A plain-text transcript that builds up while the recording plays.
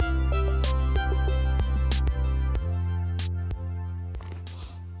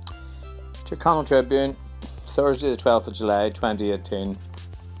Tyrconnell Tribune, Thursday the 12th of July 2018.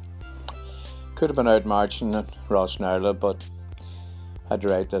 Could have been out marching at Rosnarla, but had to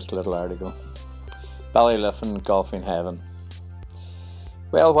write this little article. Ballyliffin golfing heaven.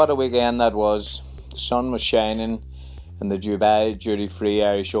 Well, what a weekend that was. The sun was shining and the Dubai duty-free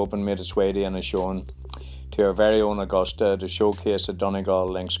Irish Open made its way to Inishowen to our very own Augusta to showcase a Donegal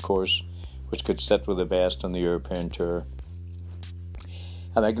links course which could sit with the best on the European Tour.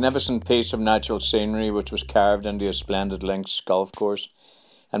 A magnificent piece of natural scenery which was carved into a splendid links golf course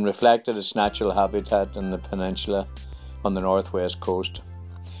and reflected its natural habitat in the peninsula on the northwest coast.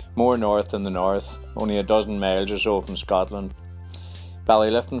 More north than the north, only a dozen miles or so from Scotland.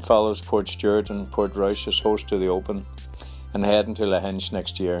 Ballyliffin follows Portstewart and Portrush as host to the Open and heading to Lahinch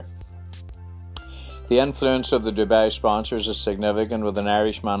next year. The influence of the Dubai sponsors is significant, with an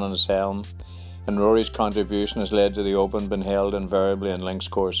Irishman on his helm, and Rory's contribution has led to the Open being held invariably in links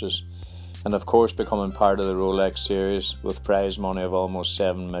courses and of course becoming part of the Rolex series with prize money of almost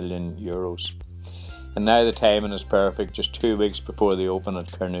 €7 million. And now the timing is perfect. Just 2 weeks before the Open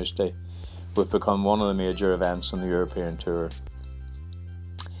at Carnoustie, we've become one of the major events on the European Tour.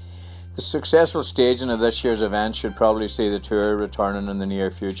 The successful staging of this year's event should probably see the Tour returning in the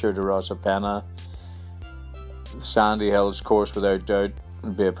near future to Rosapenna. The Sandy Hills course without doubt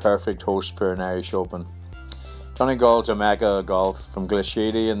would be a perfect host for an Irish Open. Donegal's a mecca of golf, from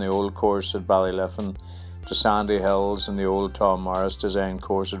Glashedy and the old course at Ballyliffin to Sandy Hills and the old Tom Morris designed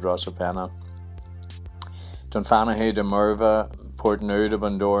course at Rosapenna. Dunfanaghy to Murva, Portneuf to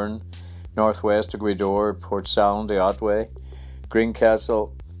Bundoran, northwest to Gweedore, Portsalon to Otway,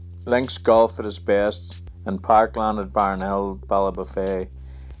 Greencastle, links golf at its best, and Parkland at Barnhill, Ballabafay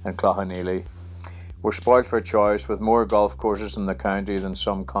and Cloughaneely. We're spoilt for choice, with more golf courses in the county than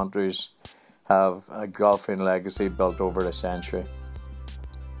some countries have a golfing legacy built over a century.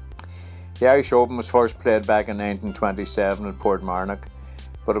 The Irish Open was first played back in 1927 at Portmarnock,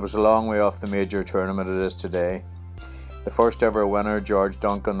 but it was a long way off the major tournament it is today. The first ever winner, George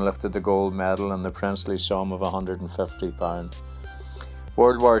Duncan, lifted the gold medal in the princely sum of £150.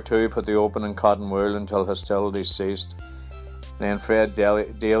 World War II put the Open in cotton wool until hostilities ceased. And then Fred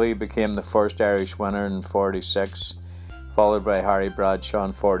Daly became the first Irish winner in 1946, followed by Harry Bradshaw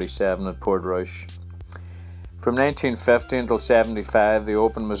in 1947 at Portrush. From 1950 until 1975, the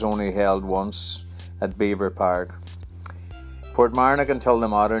Open was only held once at Beaver Park. Portmarnock until the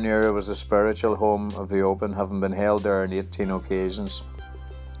modern era was the spiritual home of the Open, having been held there on 18 occasions,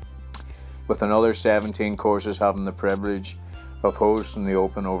 with another 17 courses having the privilege of hosting the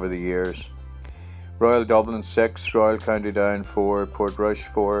Open over the years. Royal Dublin 6, Royal County Down 4, Portrush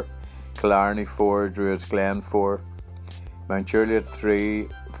 4, Killarney 4, Druids Glen 4, Mount Juliet 3,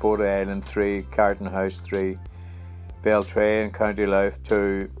 Fota Island 3, Carton House 3, Beltray and County Louth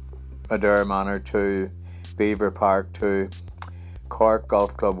 2, Adair Manor 2, Beaver Park 2, Cork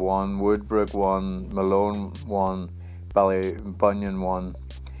Golf Club 1, Woodbrook 1, Malone 1, Ballybunion 1,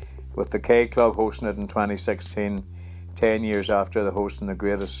 with the K Club hosting it in 2016, 10 years after the hosting the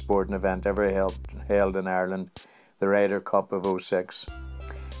greatest sporting event ever held in Ireland, the Ryder Cup of 06.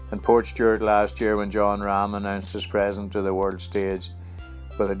 And Portstewart last year when John Rahm announced his presence to the world stage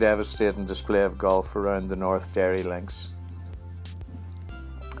with a devastating display of golf around the North Derry links.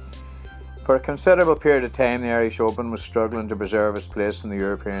 For a considerable period of time, the Irish Open was struggling to preserve its place in the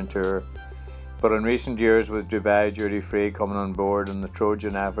European Tour, but in recent years, with Dubai duty-free coming on board and the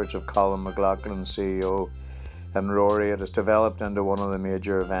Trojan efforts of Colin McLaughlin, CEO, and Rory, it has developed into one of the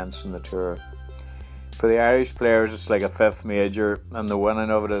major events in the Tour. For the Irish players, it's like a fifth major, and the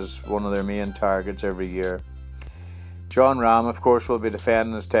winning of it is one of their main targets every year. John Rahm, of course, will be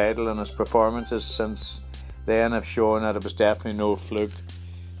defending his title, and his performances since then have shown that it was definitely no fluke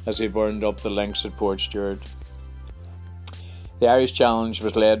as he burned up the links at Portstewart. The Irish Challenge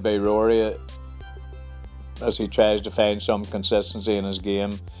was led by Rory as he tries to find some consistency in his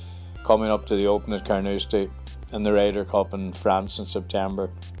game coming up to the Open at Carnoustie and the Ryder Cup in France in September.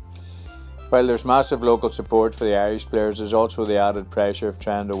 While there's massive local support for the Irish players, there's also the added pressure of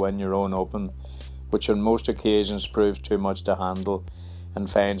trying to win your own Open, which on most occasions proves too much to handle and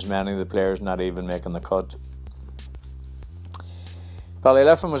finds many of the players not even making the cut.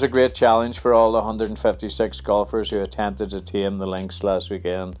 Ballyliffin was a great challenge for all the 156 golfers who attempted to tame the links last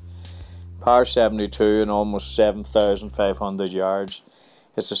weekend. Par 72 and almost 7,500 yards.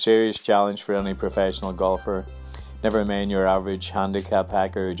 It's a serious challenge for any professional golfer, never mind your average handicap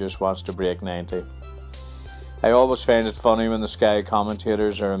hacker who just wants to break 90. I always find it funny when the Sky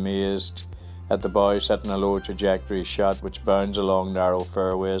commentators are amazed at the boy setting a low trajectory shot which bounds along narrow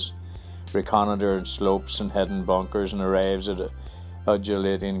fairways, reconnoitred slopes and hidden bunkers, and arrives at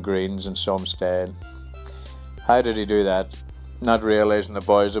undulating greens in some style. How did he do that? Not realising the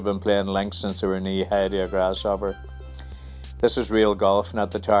boys have been playing links since they were knee-high to a grasshopper. This is real golf,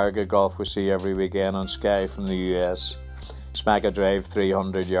 not the target golf we see every weekend on Sky from the US. Smack a drive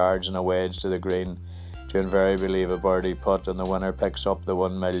 300 yards and a wedge to the green to invariably leave a birdie putt, and the winner picks up the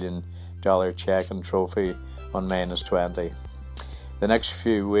 $1 million cheque and trophy on -20. The next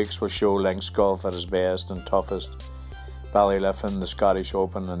few weeks will show links golf at its best and toughest. Ballyliffin, the Scottish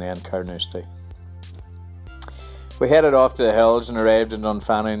Open, and then Carnoustie. We headed off to the hills and arrived in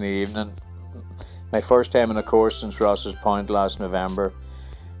Dunfanny in the evening. My first time on a course since Ross's Point last November.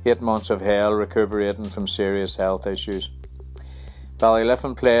 8 months of hell recuperating from serious health issues.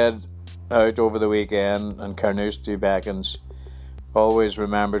 Ballyliffin played out over the weekend and Carnoustie beckons, always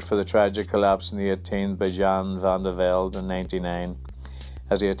remembered for the tragic collapse in the 18th by Jan van de Velde in 1999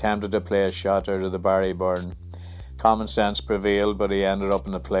 as he attempted to play a shot out of the Barry burn. Common sense prevailed, but he ended up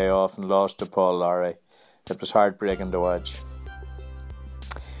in the playoff and lost to Paul Lawrie. It was heartbreaking to watch.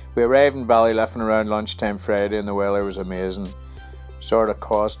 We arrived in Ballyliffin around lunchtime Friday and the weather was amazing. Sort of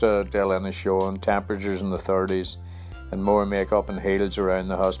Costa del Inishowen, temperatures in the 30s, and more makeup and heels around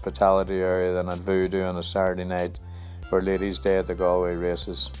the hospitality area than at Voodoo on a Saturday night or Ladies' Day at the Galway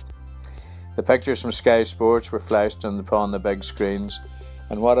races. The pictures from Sky Sports were flashed upon the big screens,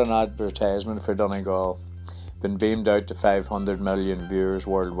 and what an advertisement for Donegal. Been beamed out to 500 million viewers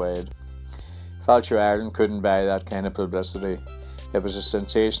worldwide. Fáilte Ireland couldn't buy that kind of publicity. It was a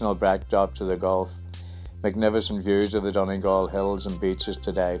sensational backdrop to the golf. Magnificent views of the Donegal hills and beaches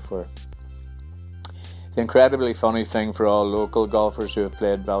to die for. The incredibly funny thing for all local golfers who have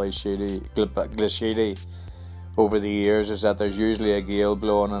played Glashedy over the years is that there's usually a gale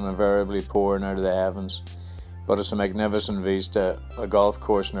blowing and invariably pouring out of the heavens. But it's a magnificent vista, a golf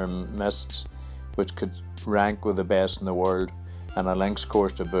course near mists, which could rank with the best in the world, and a links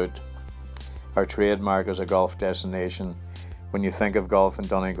course to boot. Our trademark as a golf destination. When you think of golf in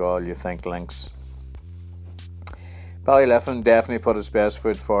Donegal, you think links. Ballyliffin definitely put its best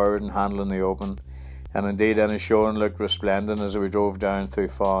foot forward in handling the Open, and indeed Inishowen looked resplendent as we drove down through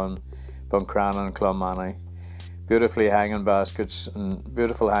Fawn, Buncrana and Clonmany. Beautiful hanging baskets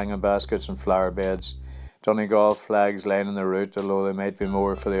and flower beds. Donegal flags lining the route, although they might be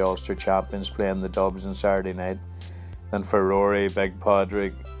more for the Ulster champions playing the Dubs on Saturday night than for Rory, Big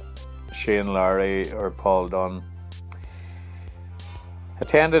Padraig, Shane Lowry or Paul Dunn.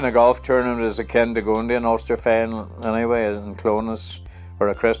 Attending a golf tournament is akin to going to an Ulster final anyway, as in Clones, or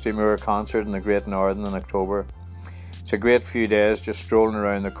a Christy Moore concert in the Great Northern in October. It's a great few days just strolling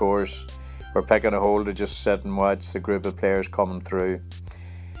around the course or picking a hole to just sit and watch the group of players coming through.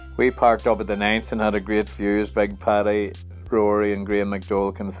 We parked up at the 9th and had a great view as Big Paddy, Rory and Graham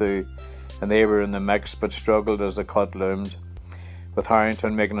McDowell came through, and they were in the mix but struggled as the cut loomed, with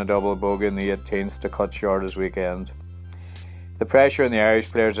Harrington making a double bogey in the 18th to cut short his weekend. The pressure on the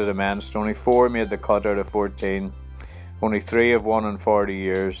Irish players is immense. Only 4 made the cut out of 14. Only 3 have won in 40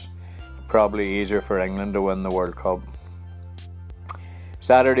 years. Probably easier for England to win the World Cup.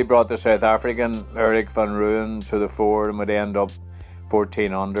 Saturday brought the South African Eric van Rooyen to the fore and would end up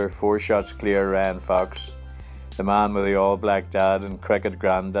 14 under, 4 shots clear Ryan Fox, the man with the all-black dad and cricket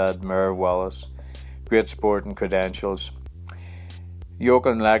granddad Merv Wallace. Great sporting credentials.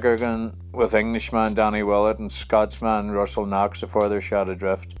 Jochen Lagergren with Englishman Danny Willett and Scotsman Russell Knox a further shot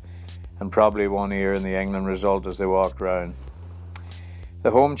adrift, and probably one ear in the England result as they walked round.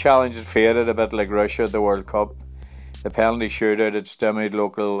 The home challenge had faded a bit like Russia at the World Cup. The penalty shootout had stymied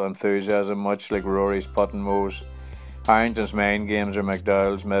local enthusiasm, much like Rory's putt and mows, Harrington's mind games or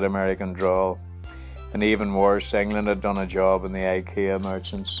McDowell's mid-American drawl. And even worse, England had done a job in the IKEA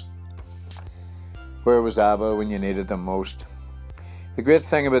merchants. Where was ABBA when you needed them most? The great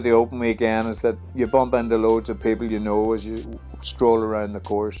thing about the Open weekend is that you bump into loads of people you know as you stroll around the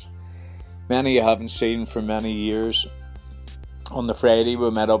course. Many you haven't seen for many years. On the Friday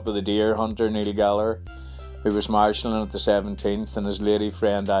we met up with the deer hunter Neil Gallagher, who was marshalling at the 17th, and his lady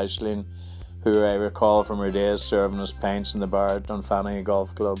friend Aisling, who I recall from her days serving us pints in the bar at Dunfanny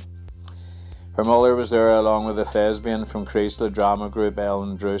Golf Club. Her mother was there along with a thespian from Creasla drama group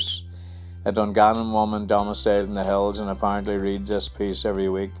Ellen Druce, a Dungannon woman domiciled in the hills and apparently reads this piece every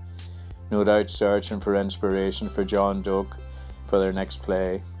week, no doubt searching for inspiration for John Doak for their next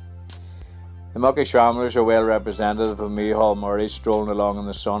play. The Muckish Ramblers are well representative of Micheál Murray strolling along in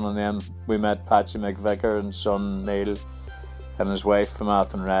the sun, and then we met Patsy McVicker and son Neil and his wife from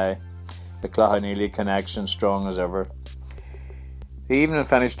Athenry, the Claughaneely connection strong as ever. The evening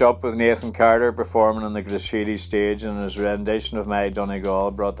finished up with Nathan Carter performing on the Glashedy stage, and his rendition of My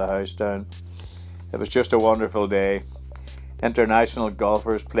Donegal brought the house down. It was just a wonderful day. International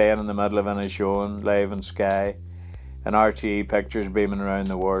golfers playing in the middle of any showing, live in Sky, and RTE pictures beaming around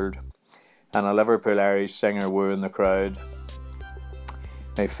the world, and a Liverpool Irish singer wooing the crowd.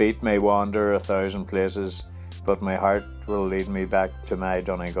 My feet may wander 1,000 places, but my heart will lead me back to my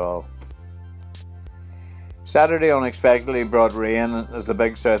Donegal. Saturday unexpectedly brought rain as the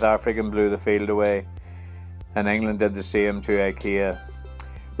big South African blew the field away, and England did the same to IKEA.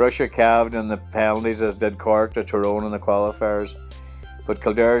 Russia calved in the penalties, as did Cork to Tyrone in the qualifiers, but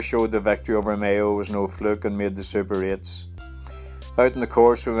Kildare showed the victory over Mayo was no fluke and made the Super 8s. Out in the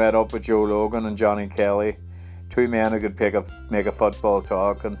course we met up with Joe Logan and Johnny Kelly, two men who could make a football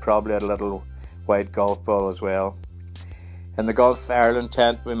talk and probably had a little white golf ball as well. In the Gulf Ireland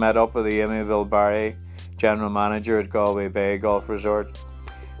tent we met up with the amiable Barry, General Manager at Galway Bay Golf Resort,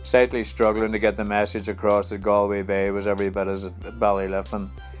 slightly struggling to get the message across that Galway Bay was every bit as Ballyliffin,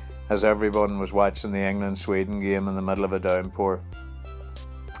 as everyone was watching the England-Sweden game in the middle of a downpour.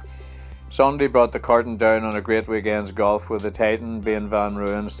 Sunday brought the curtain down on a great weekend's golf, with the Titan being Van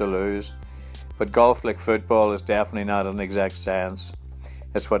Ruins to lose. But golf, like football, is definitely not an exact science.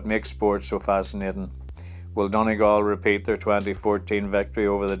 It's what makes sport so fascinating. Will Donegal repeat their 2014 victory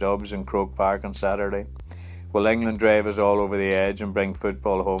over the Dubs in Croke Park on Saturday? Will England drive us all over the edge and bring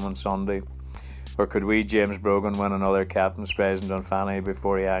football home on Sunday? Or could we, James Brogan, win another captain's prize in Dunfanny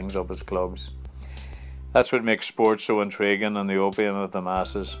before he hangs up his clubs? That's what makes sport so intriguing and the opium of the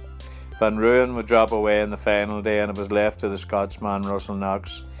masses. Van Ruin would drop away in the final day, and it was left to the Scotsman Russell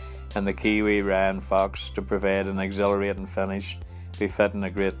Knox and the Kiwi Ryan Fox to provide an exhilarating finish befitting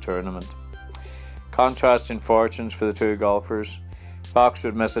a great tournament. Contrasting fortunes for the two golfers. Fox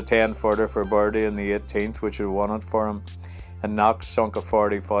would miss a 10-footer for birdie in the 18th, which had won it for him, and Knox sunk a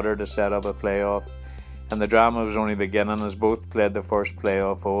 40-footer to set up a playoff. And the drama was only beginning, as both played the first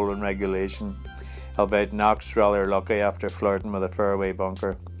playoff hole in regulation, albeit Knox rather lucky after flirting with a fairway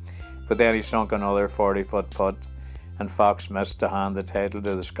bunker. But then he sunk another 40-foot putt, and Fox missed to hand the title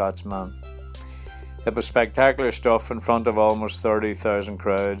to the Scotsman. It was spectacular stuff in front of almost 30,000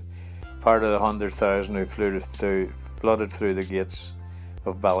 crowd, part of the 100,000 who flooded through the gates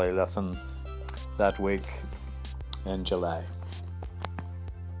of Ballyliffin that week in July.